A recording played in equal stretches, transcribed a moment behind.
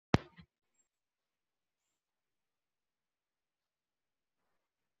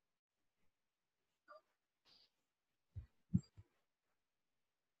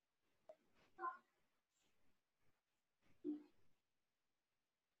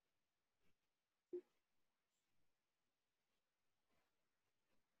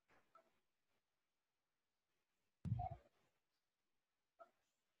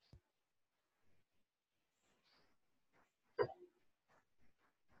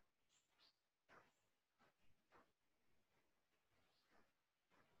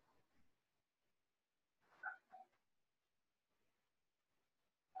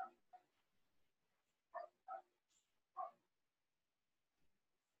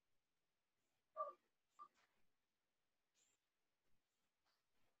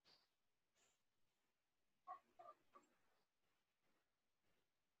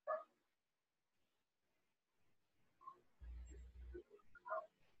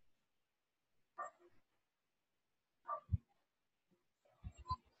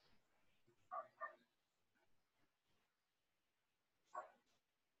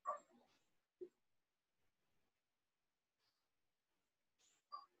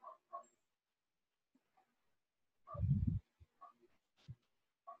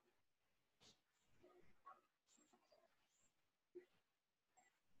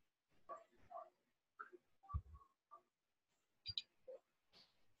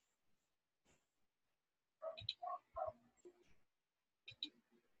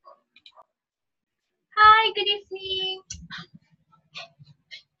Hi, good evening.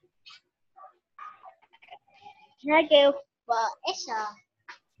 Nó kêu vợ S.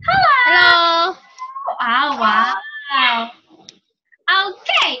 Hello. Oh, wow.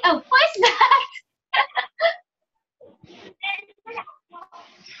 Okay. Oh, what's that?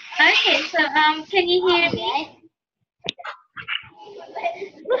 Okay, so can you hear me?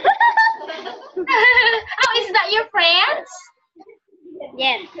 Oh, is that your friends?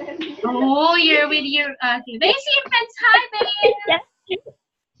 Yes. Oh, you're with your okay. They see your friends. Hi, babe.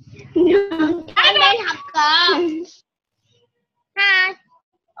 Anh đi học cờ. Hi.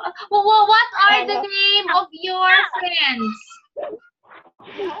 Well, what are the name of your friends?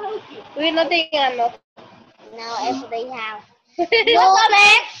 Nguyên nói tiếng Anh một. No, em sẽ đi học. No,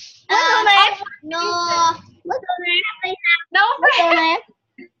 em. No. No friends.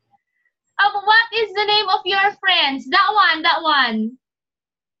 What is the name of your friends? That one, that one.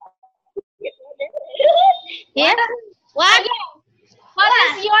 Yeah. What? What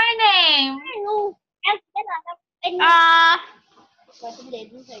is your name?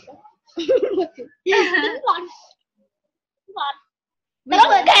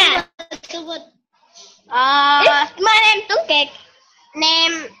 My name Tuấn Kiệt.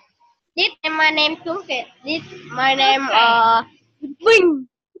 This is my name Tuấn Kiệt. This my name Vinh.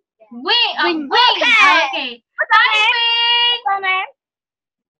 Wing. Okay. Hi, Wing.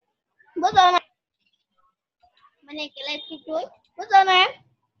 Bữa giờ này. Mình này kể lên cái chuối. Bữa giờ này.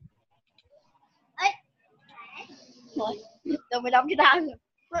 Ấy. Rồi mày đóng cái tao rồi.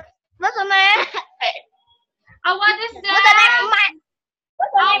 Bữa giờ này. What is Bữa giờ này mày. Bữa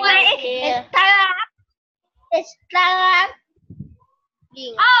giờ này mày. It's Sarah.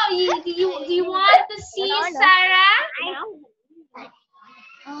 Oh, you want to see Sarah?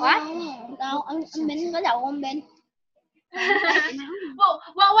 What? Đâu, anh Minh có đầu ông bên.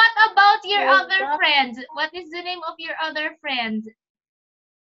 Well, what about your other friends? What is the name of your other friend?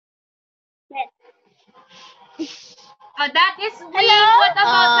 Oh, that is Wing. Hello. What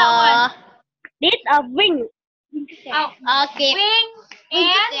about that one? This is Vinh. Oh, Kiệt. Wing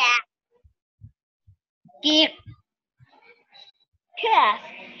and Kiệt. Cat.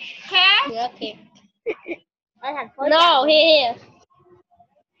 Cat. Yeah, Kiệt. Ở thành phố. No, here.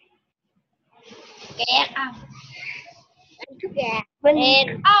 Kiệt. Chút gà.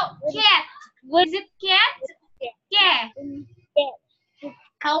 Vinh. Oh, Cat. Is it Cat? Yeah.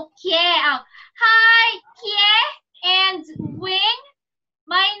 Okay. Oh, hi, Cat and Wing.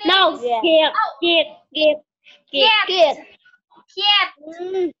 My name is Kiệt. Kiệt. Cat. Cat. Yes.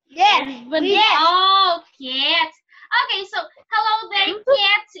 Yes. Oh, Cat. Okay, so hello there,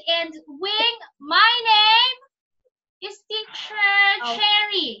 Cat and Wing. My name is Teacher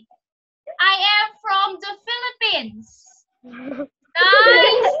Cherry. I am from the Philippines.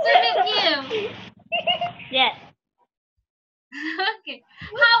 Nice to meet you. Yes. Okay.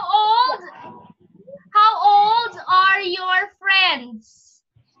 How old are your friends?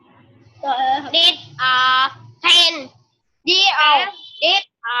 These are 10 years old. These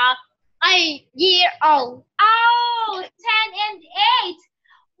are 8 years old. Oh, 10 and 8.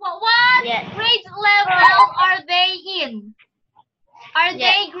 What Yes. grade level are they in? Are Yes.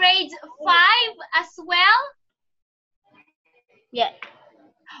 they grade 5 as well? Yes.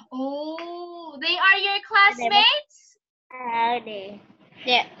 Oh, they are your classmates?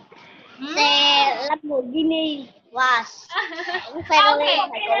 Yes. Mm. The Lamborghini was. Okay. Let me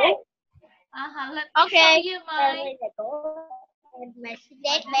show you my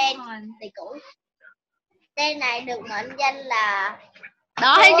Mercedes-Benz thì cũ. Xe này được mệnh danh là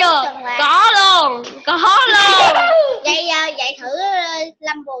đó, thấy chưa? Có luôn. Vậy thử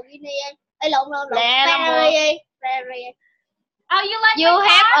Lamborghini ơi, lộn Ferrari. Oh, you like You my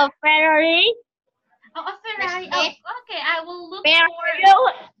have car? a Ferrari? Oh, a Ferrari. Oh, okay, I will look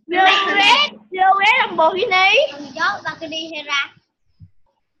You read Lamborghini?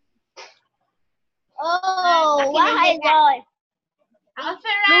 Oh, quá hay rồi. A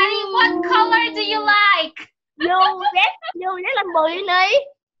Ferrari. What color do you like? You read Lamborghini?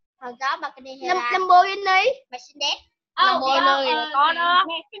 Lamborghini. Mercedes. Oh, Lamborghini okay. có đó.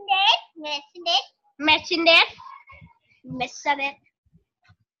 Mercedes.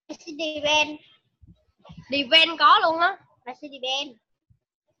 Mercedes-Benz có luôn á. Mercedes-Benz.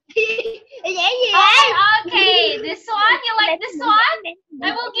 Dễ gì vậy? Okay, this one, you like this one?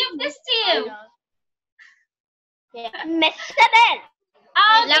 I will give this to you. Mercedes.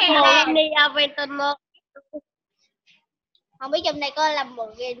 Okay. Lamborghini Aventador. Không biết trong này có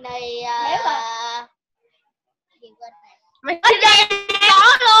Lamborghini Mercedes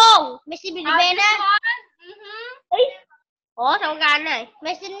có luôn. Mercedes-Benz á. Ủa sao gan này?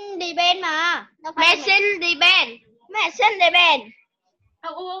 Mercedes-Benz mà. Mercedes-Benz. Mercedes-Benz.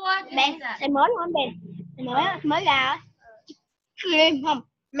 Oh, what is Bạn, that? xe mới luôn anh Ben. Mới ra á. Cream không?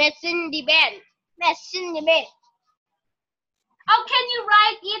 Mercedes-Benz. Mercedes-Benz. Oh, can you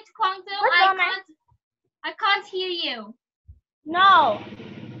write it, Quang Tu? I can't hear you. No.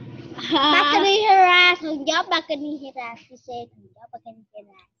 Baccarat thường gió Baccarat. Xe thường gió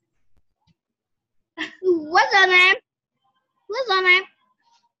Baccarat. What's your name? What's your name?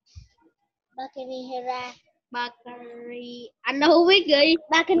 Baccarat. Baccarat. Anh đâu không biết gì.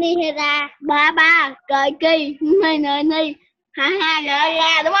 Baccarat. Ba cời kỳ ni ha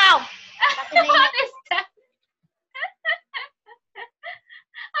ra đúng không? What is that?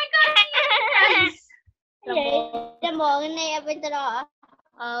 I can't hear you guys. Cái mồ cái này Aventador hả?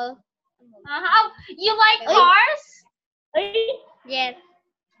 Oh, you like cars? Yes.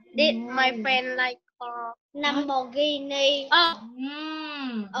 Did my friend like car? Lamborghini.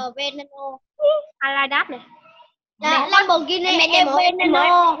 Aventador. Ai like that này? Lamborghini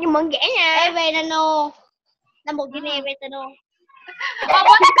Aventador. Nhưng mượn rẻ nha. Aventador. Lamborghini Aventador. Oh,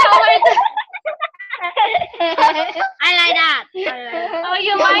 what color? I like that. Oh,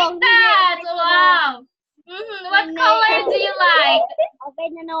 you like that? Wow. What color do you like?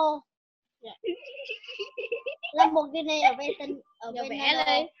 Aventador. Lamborghini Aventador.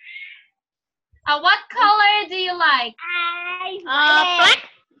 What color do you like?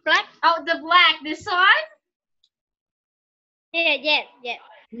 Black. Oh, the black. This one? Yes.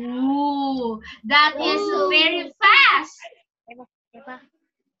 Ooh, that is very fast.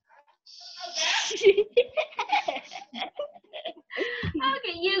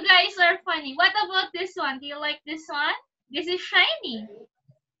 Okay, you guys are funny. What about this one? Do you like this one? This is shiny.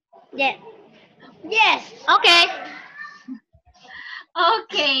 Yes. Okay.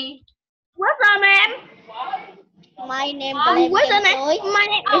 Okay. What's your name? My name is. What's your name? My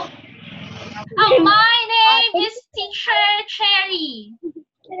name is. My name is Teacher Cherry.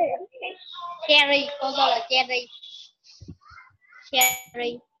 Cherry. Cô gọi là Cherry.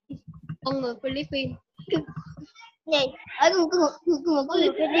 Cherry. Con người Philippines. Gì? Ở con người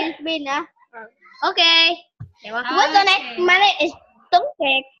Philippines hả? Okay. What's your name? My name is Tuấn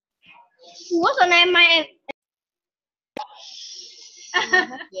Kiệt. What's your name? My name.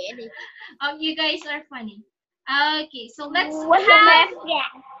 Oh, you guys are funny. Okay, so let's What's your name?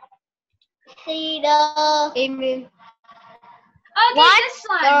 Yeah. See the. Okay, What?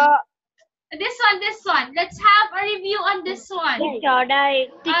 This one. Let's have a review on this one. Teacher day.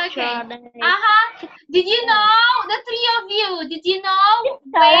 Okay. Did you know, the three of you, did you know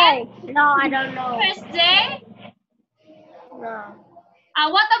when? No, I don't know. First day? No.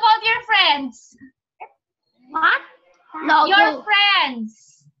 What about your friends? What? No. Your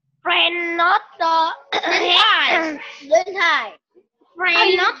friends. Friend not Đến hai.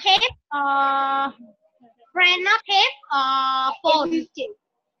 Friend not have friend not have phone.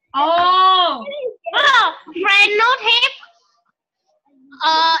 Oh. Friend not have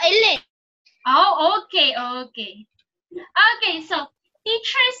English. Oh, okay. Okay, so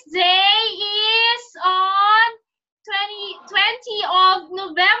Teacher's Day is on 20 of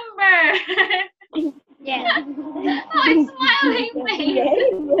November. Yeah. Oh, it's smiling face.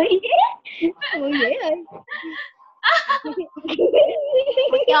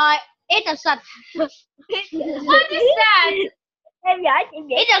 Trời, it's a sun. What is that? Em giỏi chị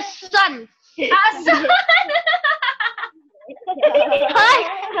vậy. It's a sun. A sun.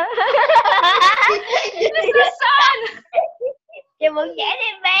 It's the sun. Chị muốn giải đi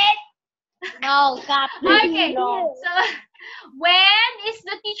bên. No, God. Okay, No. so when is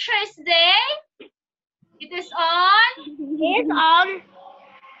the Teacher's Day? It is on? It's on.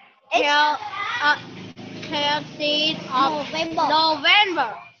 It's 13th of November.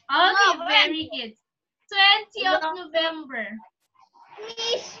 Okay, very good. 20 of November.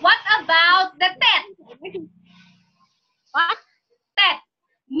 Please. What about the 10th? What? 10th.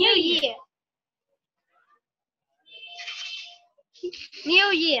 New Year.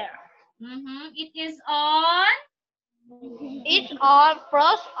 New Year. It is on? It's on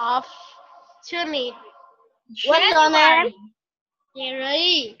 1st of January. What's your name?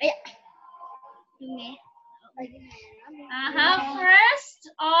 January. 1st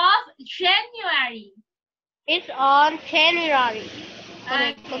of January. It's on January.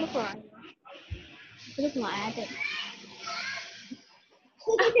 Okay. Nước ngoài thì.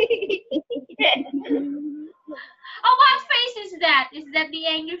 Oh, what face is that? Is that the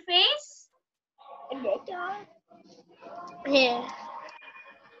angry face? Em để cho. Yeah.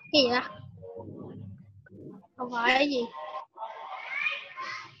 Cái gì đó? Không phải cái gì.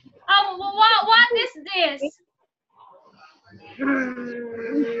 Oh, what is this?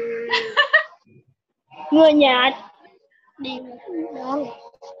 Người Nhật đi đâu?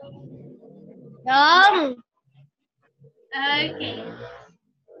 Đúng. Okay.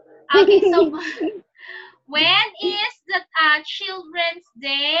 Okay, so when is the Children's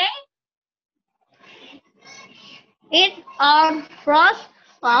Day? It's on 1st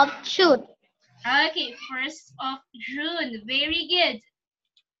of June. Okay, 1st of June. Very good.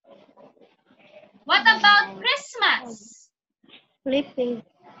 What about Christmas? Flipping.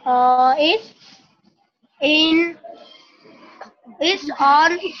 It's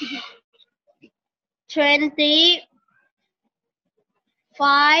on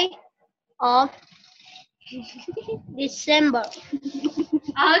 25 of December.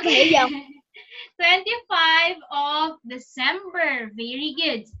 Okay. 25 of December. Very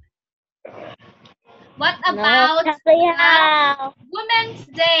good. What about Women's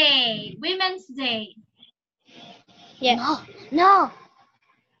Day? Women's Day. Yes. No.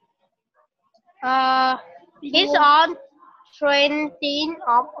 It's on 20th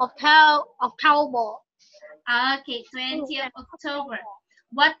of October. Okay, 20th of October.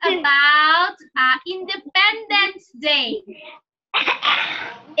 What about Independence Day?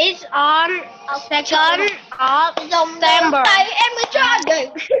 It's on 2nd of September.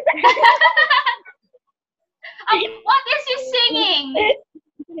 What is he singing?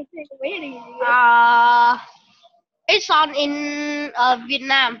 It's on in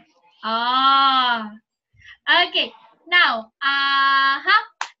Vietnam. Oh, okay. Now,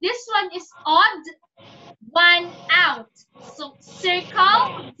 this one is odd, one out. So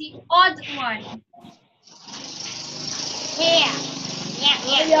circle the odd one. Yeah.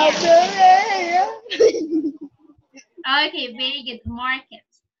 Okay, very good. Mark it.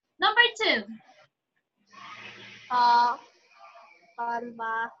 Number 2. Con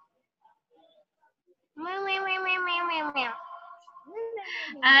ba.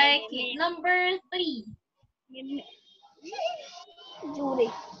 Okay, number 3.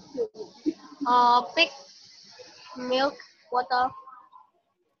 Pig, milk, water.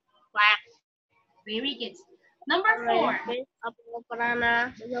 Quack. Very good. Number 4.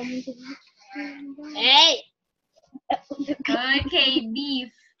 Banana. Hey. Okay,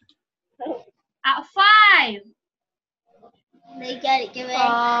 beef. 5.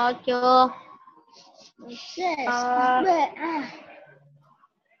 Chưa.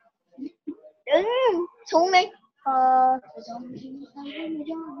 Đứng xuống đi.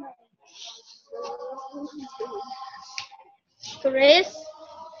 Chris.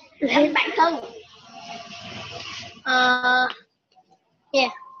 Đánh bản thân.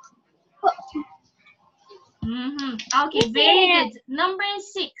 Yeah. Okay, very good. Number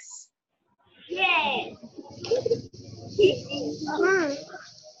 6. Yeah.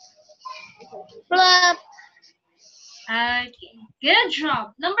 Flip. Okay, good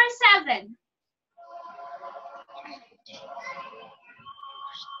job. Number 7.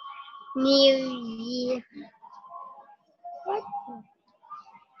 New Year.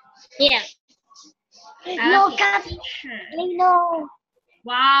 Yeah. No, cat. No.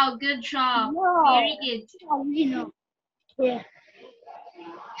 Wow, good job. No. Very good. Yeah.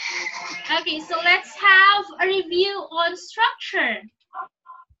 Okay, so let's have a review on structure.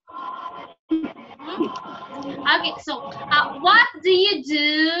 Okay, so what do you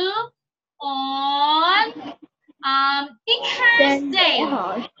do on Teacher's Day?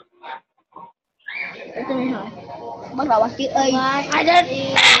 Bắt đầu bằng chữ Y. I did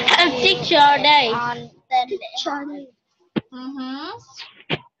Teacher Day. Teacher Day.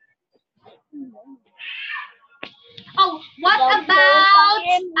 Oh, what about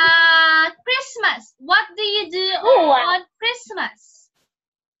Christmas? What do you do on Christmas?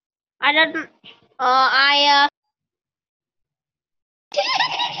 I don't. I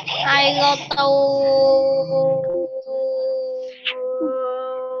go to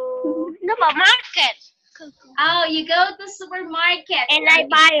the market. Oh, you go to supermarket and I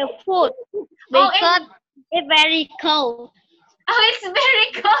buy a food because it's very cold. Oh, it's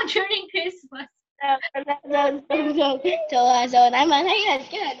very cold during Christmas. Rồi nãy mà thấy là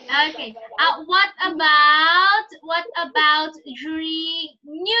chứ. Okay. What about during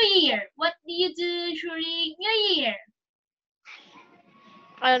New Year? What do you do during New Year?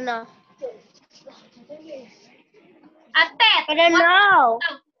 I don't know. Tet. I don't know.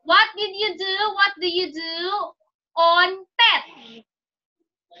 What did you do? What do you do on Tet?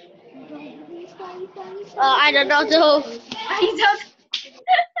 I don't know too. I don't.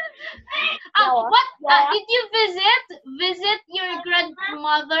 What did you visit your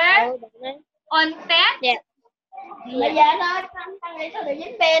grandmother on Tet? Yeah. Bây giờ thôi, thằng này sao được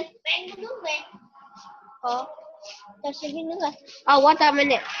dính Ben có nước nè. Cho xin biết nước rồi. Oh, what a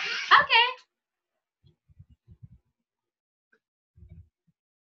minute. Okay.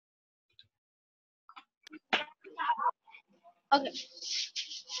 Okay.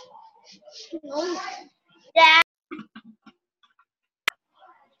 Yeah.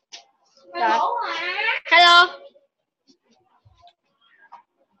 Hello.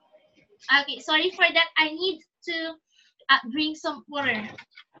 Okay, sorry for that. I need to drink some water.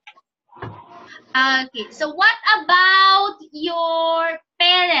 Okay, so what about your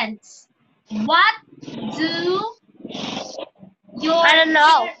parents? What do your I don't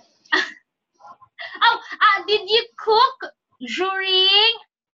know. Oh, did you cook during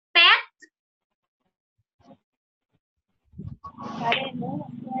pet?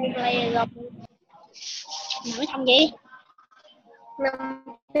 Nói xong gì? 5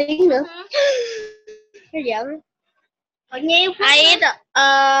 tiếng nữa. Nó giận. Bao nhiêu phút?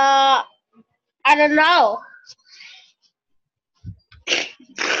 I don't know.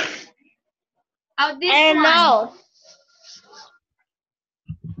 Oh, this I don't one. know.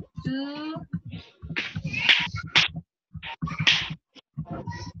 Do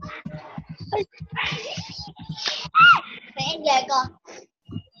Để em về con.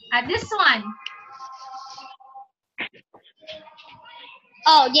 this one.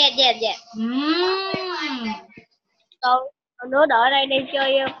 Oh, yeah, yeah, yeah. Còn đứa đợi đây đi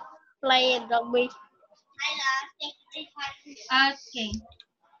chơi play rugby. Hay là Okay.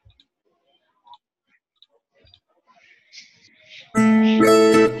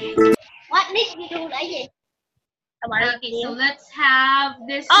 What did you do là gì? Okay, so let's have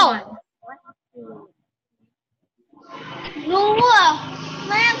this one. Ngu quá à.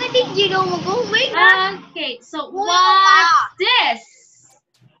 Má cái tiếng gì đâu mà cũng không biết nữa. Okay, so what's this?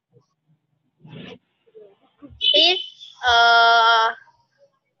 It's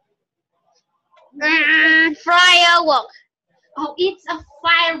firework. Oh, it's a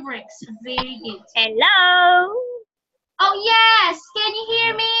fireworks. Very good. Hello. Oh, yes. Can you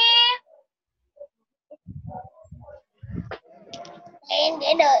hear me? Em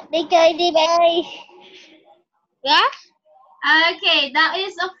để đợi đi chơi đi bạn ơi. Yeah. Okay, that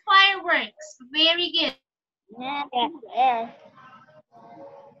is a fireworks. Very good. Yeah.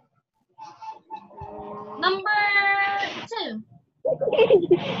 Number 2.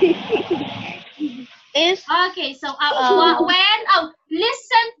 Is Okay, so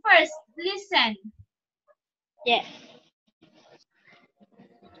listen first. Listen. yeah.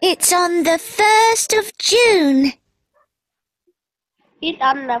 It's on the 1st of June. It's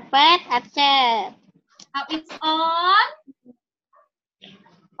on the first of June. It's on.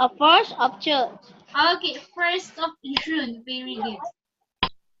 A first of June. Okay, 1st of June. Very good.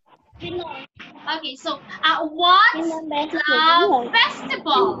 Okay, so what's the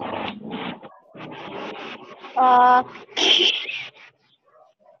festival?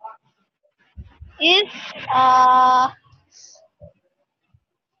 It's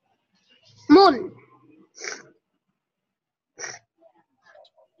moon.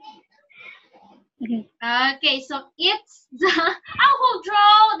 Okay, so it's the I will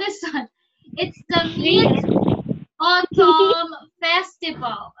draw this one. It's the Mid-Autumn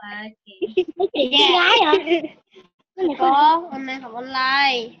Festival. Okay. Yeah. Có hôm nay học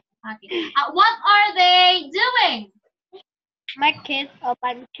online. Okay. What are they doing? Make kids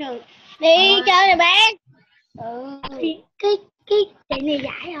open church. Đi chơi nè bạn. Cái chị này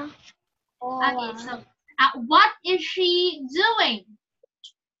giải hả? Okay, so what is she doing?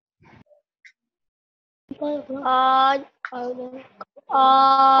 I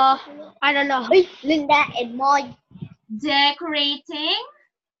don't know. Linda and Moy. Decorating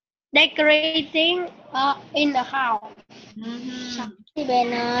in the house. Chị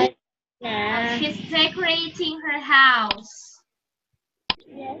bên ơi. She's decorating her house.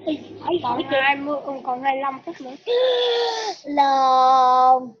 Còn 25 phút nữa.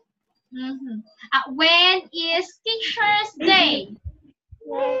 Long. When is Teacher's Day?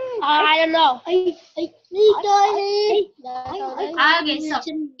 I don't know. Đi chơi đi. Okay, so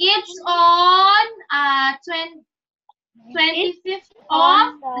it's on 25th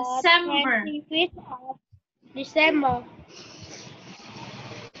of December. 25th of December.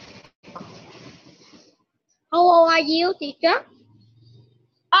 How old are you, teacher?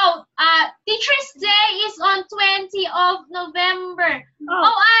 Oh, Teacher's Day is on 20th of November.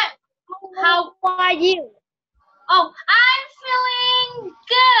 How are you? Oh, I'm feeling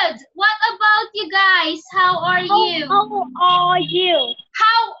good. What about you guys? How are you? How are you?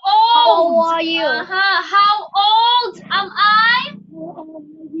 How old? How are you? How old am I? How are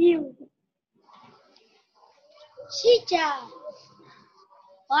you? Teacher.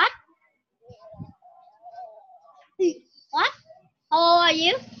 What? are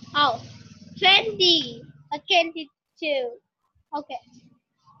you? Oh, 20 or 22. Okay.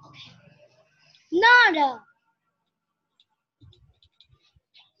 No.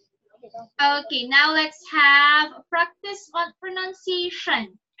 Okay, now let's have a practice on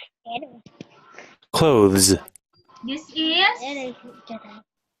pronunciation. Clothes. This is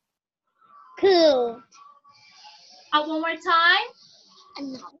Cool. one more time.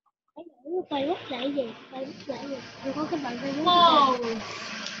 Anh hỏi Facebook là cái gì? Tôi có cái bạn Facebook.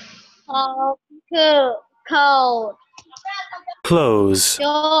 Clothes. Cold. Clothes.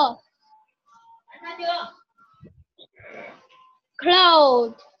 Chưa.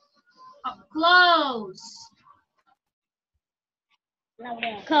 Clothes. Clothes.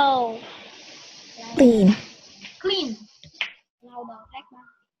 Cold. Clean. Clean.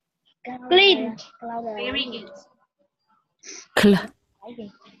 Clean. Very good.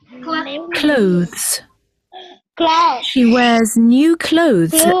 Clothes. Clothes. She wears new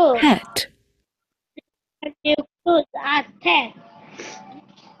clothes Clothes. at pet. New clothes at pet.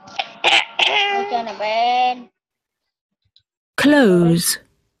 Cho nè bên. Close.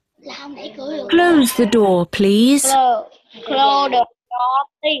 Close the door, please. Close the door,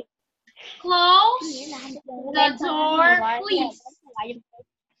 please. Close the door, please.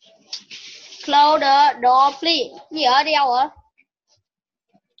 Close the door, please. Gì ở đâu hả?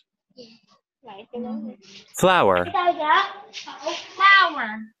 Flower. Flower.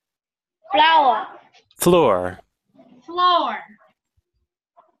 Flower. Floor. Floor.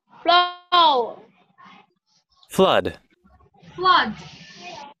 Flower. Flood. Flood.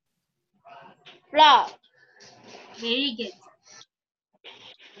 Flower. Very good.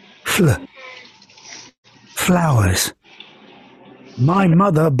 Flowers. My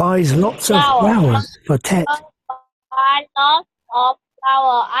mother buys lots of flowers for Tet. Buy lots of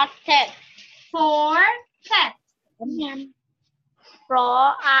flower at Tet. For cat.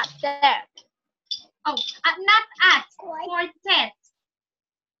 For at Tet. Oh, not at. For cat.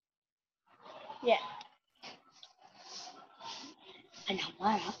 Yeah. Anh học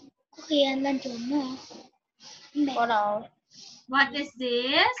quá hả? Có khi anh lên trường nữa hả? Có đâu. What is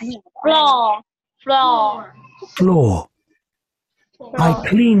this? Floor. Floor. Floor. I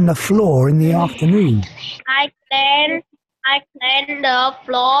clean the floor in the afternoon. I clean the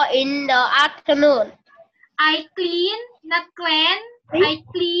floor in the afternoon. I clean, not clean. I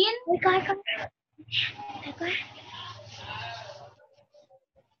clean.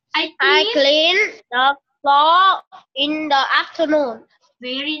 I clean the floor in the afternoon.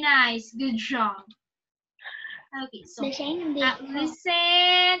 Very nice. Good job. Okay, so listen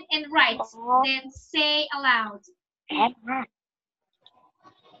and write. Then say aloud.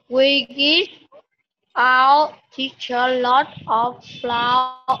 We give our teacher lot of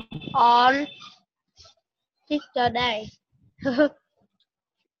flour on Teacher Day.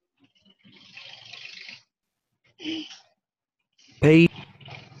 Page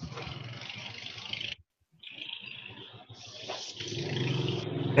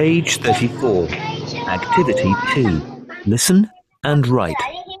Page 34. Activity 2. Listen and write.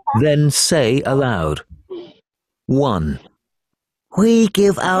 Then say aloud. 1. We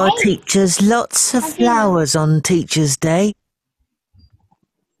give our teachers lots of flowers on Teachers' Day.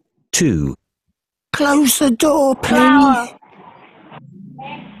 2. Close the door, please.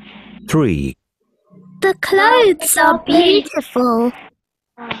 3. The clothes are beautiful.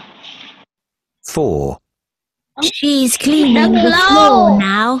 4. She's cleaning the floor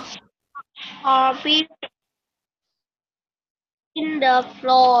now. Or be in the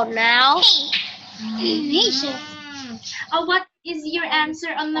floor now. What is your answer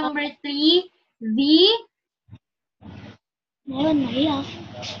on number 3? The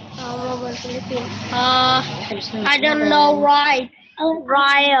I don't know. Right.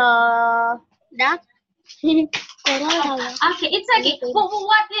 That. Okay, it's okay.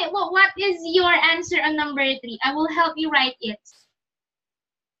 What is your answer on number 3? I will help you write it.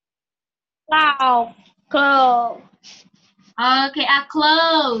 Wow. Clothes. Okay,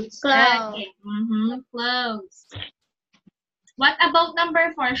 clothes. Clothes. Okay. Clothes. What about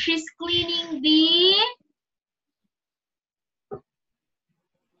number 4? She's cleaning the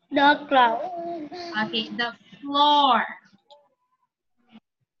clothes. okay, the floor.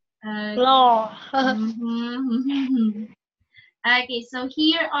 Floor. Okay, so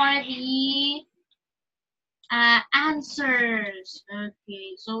here are the answers.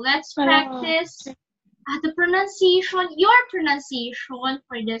 Okay, so let's practice the pronunciation, your pronunciation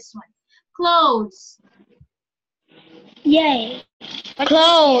for this one. Clothes. Yay.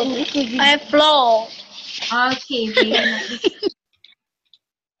 Clothes. I floor. Okay, very nice.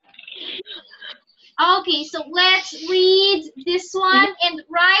 Okay, so let's read this one and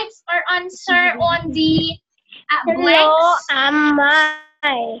write our answer on the Hello, blanks. I'm my.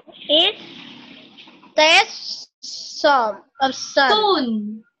 It's test some of sun.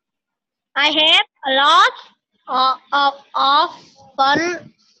 Soon. I have a lot of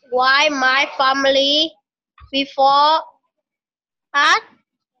fun while my family before us.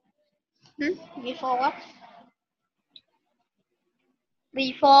 Before what?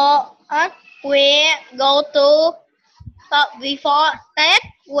 Before us, we go to before that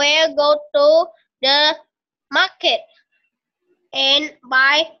we go to the market and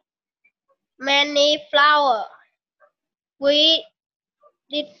buy many flowers. We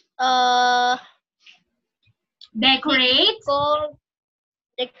did Decorate. go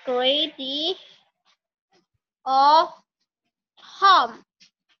decorate the of home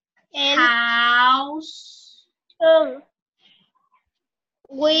and House.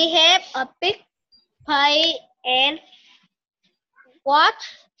 we have a big pie and watch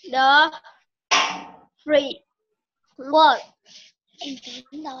the free world. Em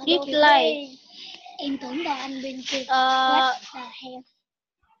tưởng đó Display. Em tưởng đó anh bên kia Uh, quét là heo.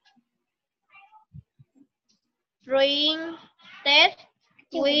 During that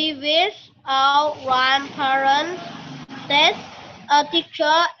we visit our grandparents, that a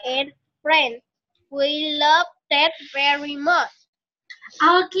teacher and friends. We love that very much.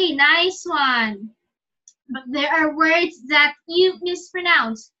 Okay, nice one. But there are words that you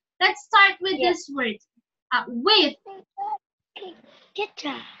mispronounce. Let's start with this word. With.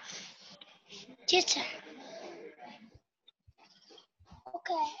 Teacher. Teacher.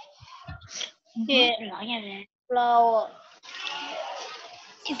 Okay. Yeah. Rõ nha nè. Flower.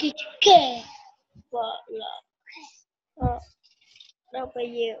 Kê.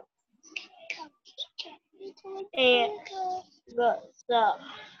 W. And the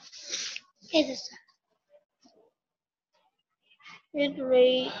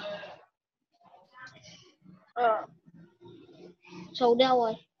history. Số đâu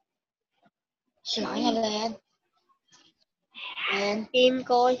rồi? Xin lỗi nha Lên. Lên. Im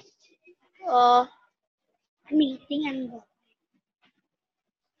coi. Mình tiếng Anh rồi.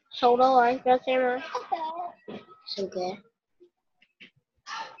 Số đâu rồi? Cho xem rồi. Sao kìa?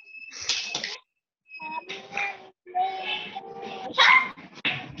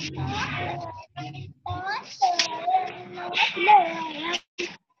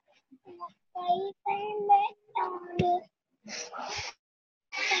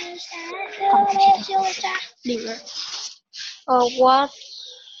 Điểm rồi. What?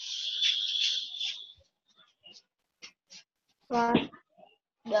 What?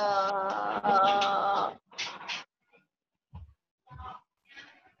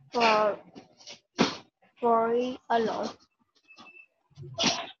 For a lot.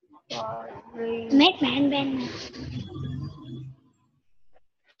 Mét mà anh Ben.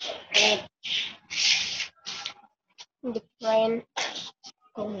 The friend.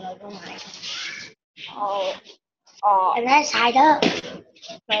 Con lời con mày. Anh nói sai đó.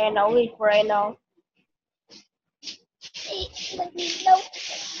 friend đâu đi friend đâu. Mình đâu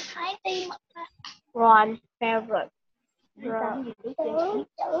phải đi mà. One favorite. Kiếm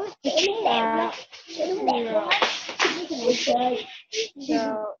một chơi.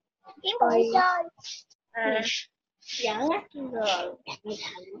 Giỡn á.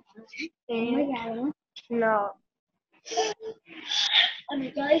 Mới ra luôn. No.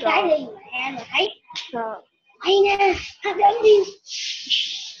 Mình chơi cái đi mẹ mà thấy. No. Hay nè, hấp dẫn đi.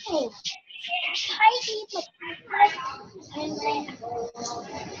 Thấy đi một And friend.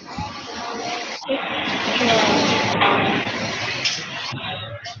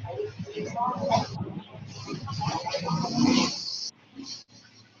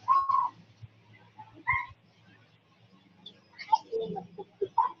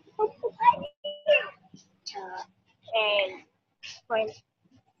 nè.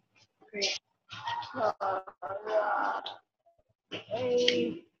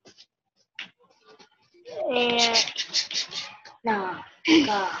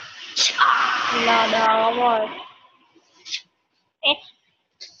 Đó rồi.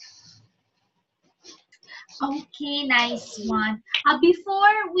 Okay, nice one.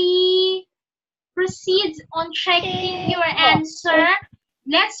 Before we proceed on checking your answer,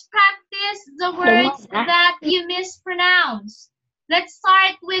 let's practice the words that you mispronounce. Let's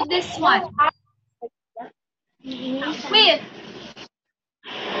start with this one. With.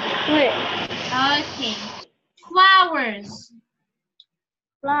 Okay. Flowers.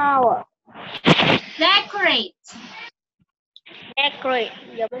 Flower. Decorate. Decorate.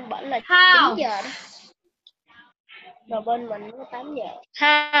 Giờ bên bển là 9 giờ đó. House. Rồi bên mình nó 8 giờ.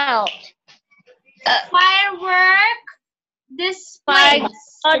 House. Firework displays.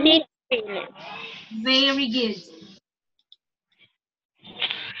 Display. Very good.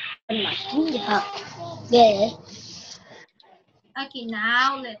 Ghê. Okay,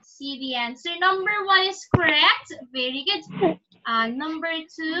 now let's see the answer. Number 1 is correct. Very good. Number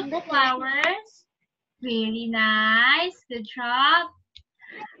 2, flowers. Very nice. Good job.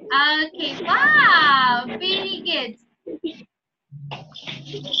 Okay, wow. Very good. Okay.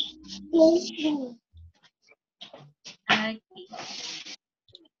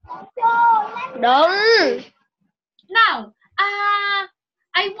 Đúng. Now,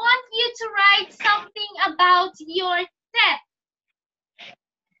 I want you to write something about your set.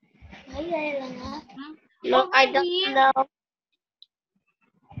 No, I Over don't here. know.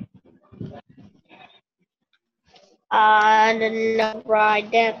 I don't know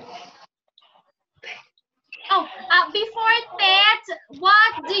right that. Oh, before that,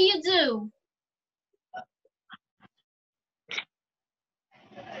 what do you do?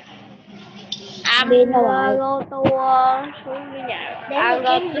 I'm go to I'm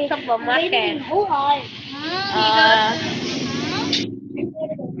go to supermarket. Ngủ rồi. You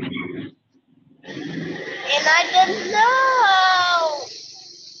go And I don't know.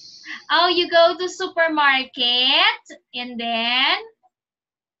 Oh, you go to supermarket and then?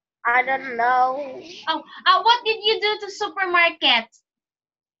 I don't know. Oh, what did you do to supermarket?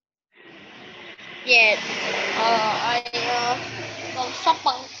 Yes. I go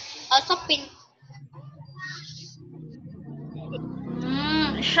shopping. Shopping.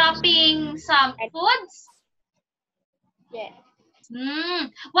 Shopping some foods? Yeah.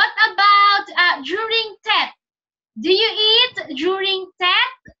 What about during Tet? Do you eat during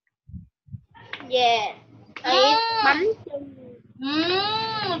Tet? Yeah. I eat bánh.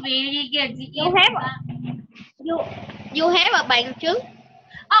 Very good. You have a bánh trứng.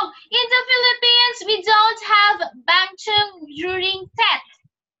 Oh, in the Philippines, we don't have bangchung during Tet,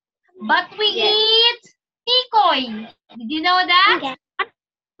 but we eat tikoy. Did you know that?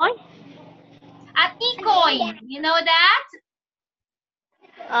 Tikoy. You know that?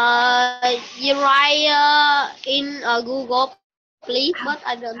 You write in Google, please, but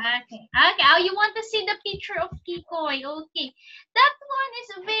I don't. Okay. Oh, you want to see the picture of tikoy? Okay. That one is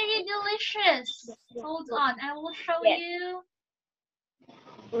very delicious. Hold on, I will show you.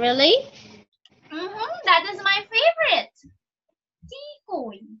 Really? That is my favorite.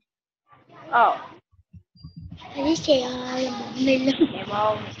 Tikoy. Oh. Cái xe là bụng ni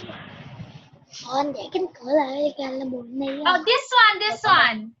lông. Anh để cánh cửa lại ra là bụng ni lông. Oh, this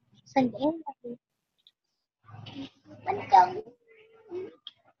one. Xanh để bánh trưng.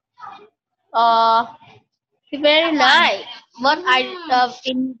 Very nice. But I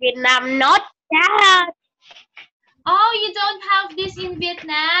in Vietnam not that. Oh, you don't have this in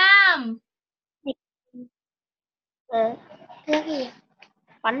Vietnam. Cái gì?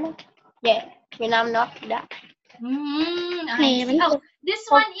 Bánh. Yeah, Vietnam not that. Oh, this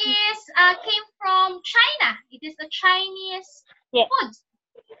one is came from China. It is a Chinese food.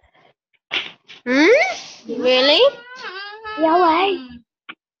 Really?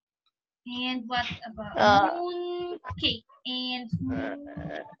 And what about moon cake and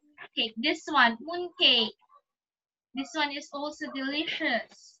cake? This one, moon cake. This one is also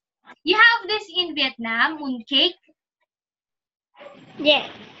delicious. You have this in Vietnam, moon cake? Yeah.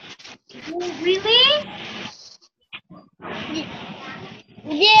 Really?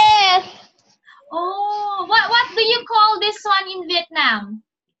 Yes. Oh, what do you call this one in Vietnam?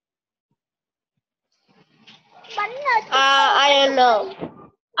 I don't know.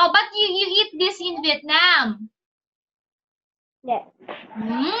 Oh, but you eat this in Vietnam. Yeah.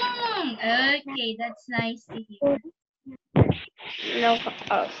 Okay, that's nice to hear. No,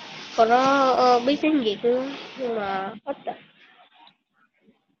 có nó biết tiếng Việt luôn nhưng mà ít rồi.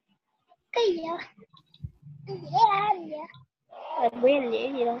 Cái gì vậy? Anh vẽ ra gì vậy? Anh biết anh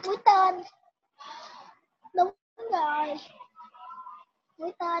vẽ gì đâu. Mũi tên. Đúng rồi.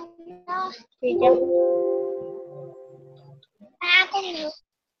 Mũi tên đó. Thì chắc. Con ngựa.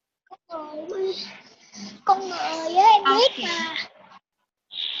 Con ngựa với em biết mà.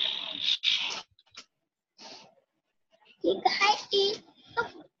 Chỉ có hai y tóc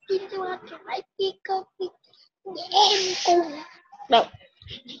đi qua phải đi cơ vẽ em cùng. Đâu.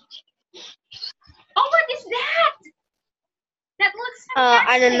 Oh, what is that? That looks fantastic.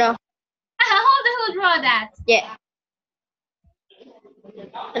 I don't know. Who draw that? Yeah.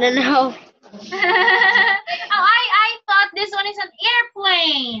 I don't know. Oh, I thought this one is an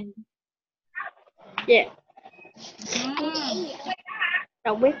airplane. Yeah.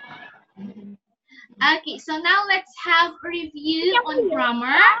 Đâu biết. Okay, so now let's have a review on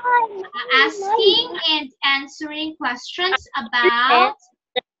grammar, asking and answering questions about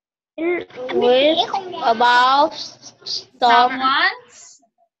With about someone's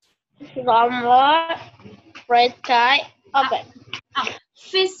red tie. Okay.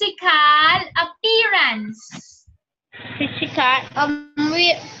 Physical appearance. Physical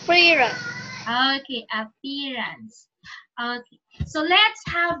appearance. Okay, appearance. Okay, so let's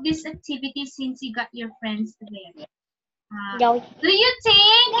have this activity since you got your friends there. Do you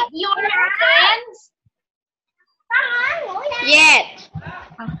think your friends? Yes.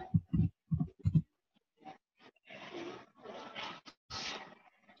 Okay.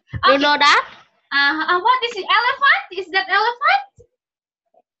 You know that? What is it? Elephant? Is that elephant?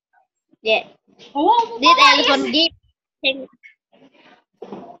 Yeah. Oh, This what elephant is give him.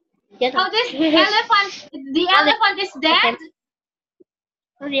 Yes. Oh, this elephant. The elephant is dead.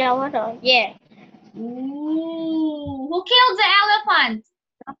 Yeah. Ooh, who killed the elephant?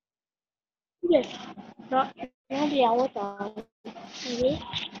 Yes. Nó đéo quá trời. Biết.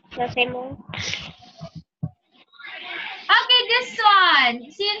 Cho xem luôn. Okay, this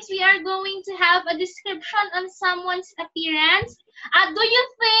one. Since we are going to have a description on someone's appearance, do you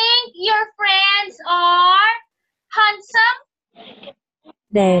think your friends are handsome?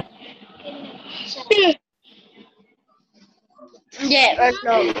 Đẹp. Yeah, or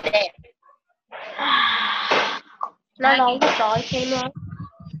no. Yeah. Nó nói cái tội xem luôn.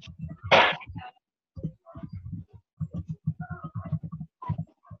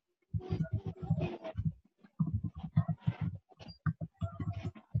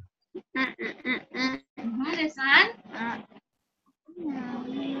 This one.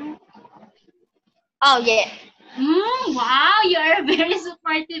 Oh yeah. Wow, you're a very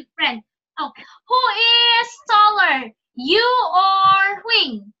supportive friend. Oh, who is taller, you or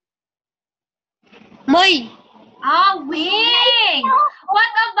Wing? Me. Oh, Wing. What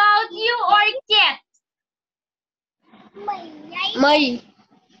about you or Jet? Me.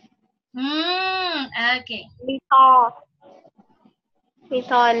 Okay. Me tall. Me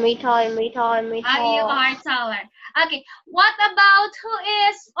tall, me tall, me tall, me tall. You are taller. Okay. What about who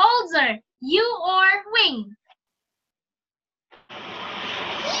is older, you or Wing?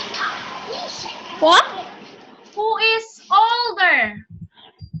 What? Who is older?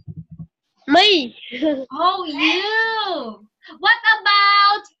 Me. Oh, you. What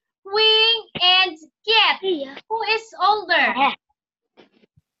about Wing and Jet? Who is older?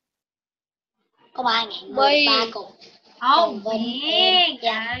 Có 3 ngàn người, 3 cùng. Oh, Wing.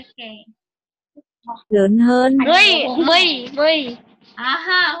 Okay. Lớn hơn. Me.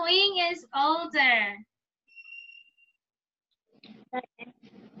 Wing is older. Okay.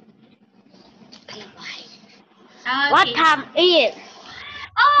 What time is it?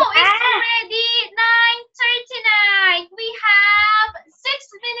 Oh, it's already 9:39. We have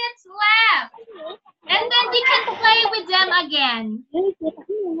 6 minutes left. And then we can play with them again.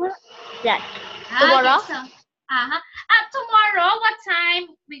 Yeah. Tomorrow? Okay, so, tomorrow, what time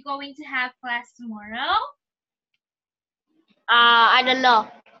we going to have class tomorrow? I don't know.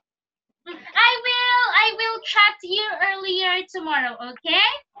 I will chat you earlier tomorrow, okay?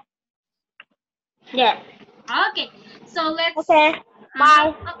 Yeah. Okay, so let's... Okay,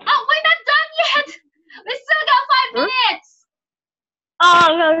 bye. Oh, we're not done yet! We still got 5 minutes! Oh,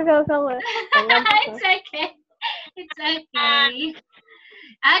 no. It's okay. It's okay.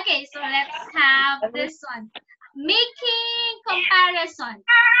 Okay, so let's have this one. Making comparison.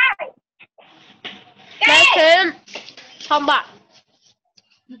 Making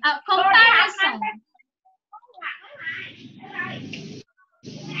Comparison.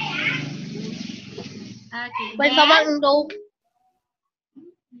 Okay. Wait for my Indo.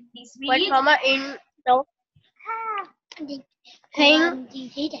 Please Wait read. for my Indo. Thing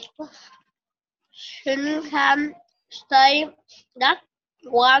Xin khám say that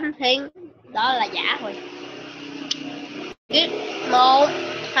one thing. Đó là giả rồi. It no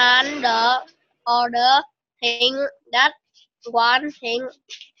can the other thing that one thing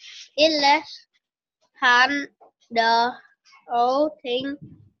is less than the other thing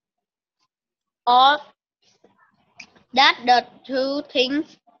or that the two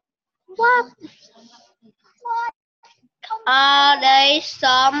things are they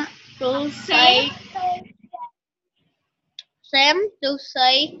some to say same to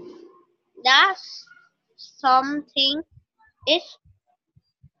say that something is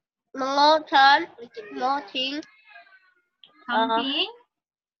more than nothing Something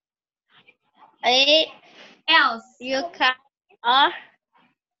else. you can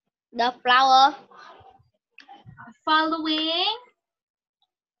the flower Following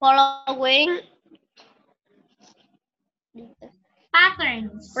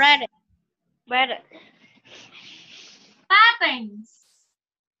Patterns. Bread. Patterns.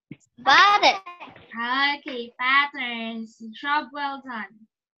 Bread. Okay, patterns. Job well done.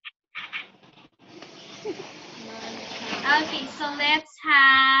 Okay, so let's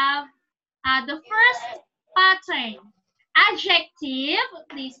have the first pattern. Adjective,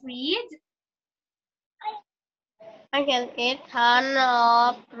 please read. I can eat ton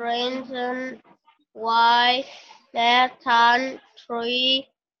of reason why less than 3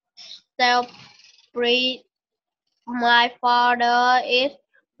 celebrate. My father is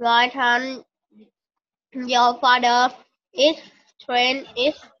right hand. Your father is train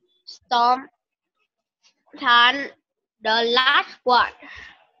is storm than the last one.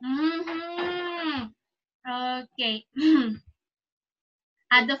 Okay.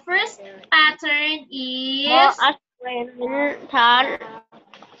 The first pattern More is Australian than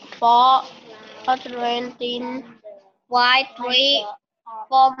for Australian why 3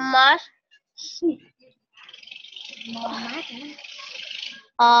 for much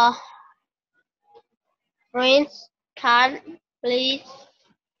Prince can please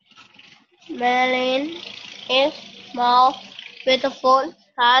Merlin is more beautiful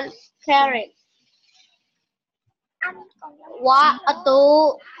than Paris. What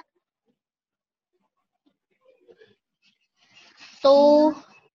to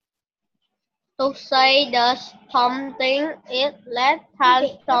to say that something is less than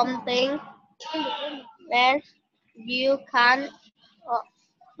something less you can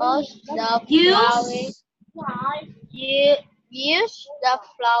use the flowing use the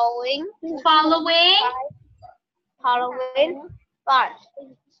following part.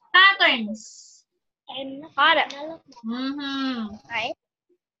 patterns. Part.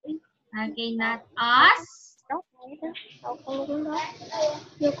 Okay, not us.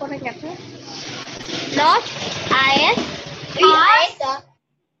 Not is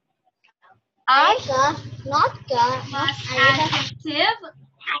Us. not Plus adjective.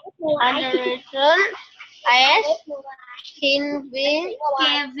 underwritten as Kevin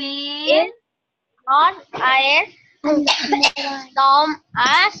Kevin. not as Tom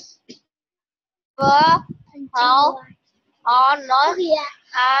as per how or not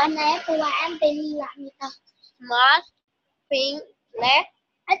Anh as này cô qua em tên làm gì ta? much pink less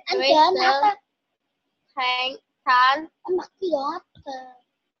Anh chờ anh hấp á. than than Anh mặc cái đồ hấp.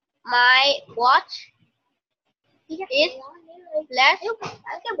 my watch Is less Nếu ở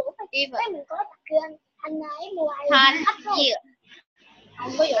cái buổi mà even cái mình có đặt kia anh ấy mua ai than hấp thôi. year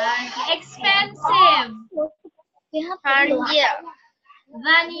Không có vụ. Expensive Cái hấp than year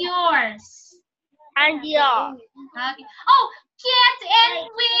than yours. than year. Okay. Oh, Cat and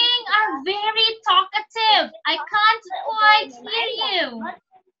Wing are very talkative. I can't quite hear you.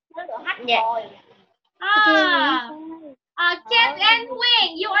 Cat and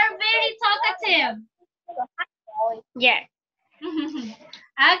Wing, you are very talkative. Yeah.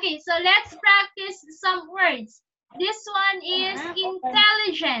 Okay, so let's practice some words. This one is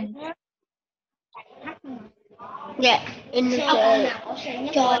intelligent. Yeah.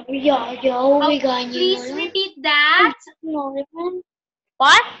 Trời bây giờ vô Please repeat that.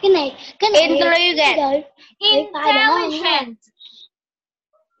 What? Cái này Intelligent. Intelligent.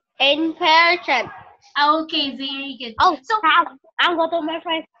 Intelligent. Okay, very good. Oh, so I'm going to my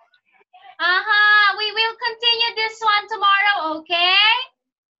friend. we will continue this one tomorrow, okay?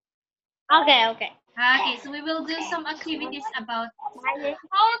 Okay. Okay, so we will do some activities about this. Okay,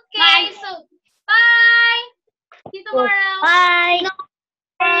 Bye. so bye. See you tomorrow. Bye.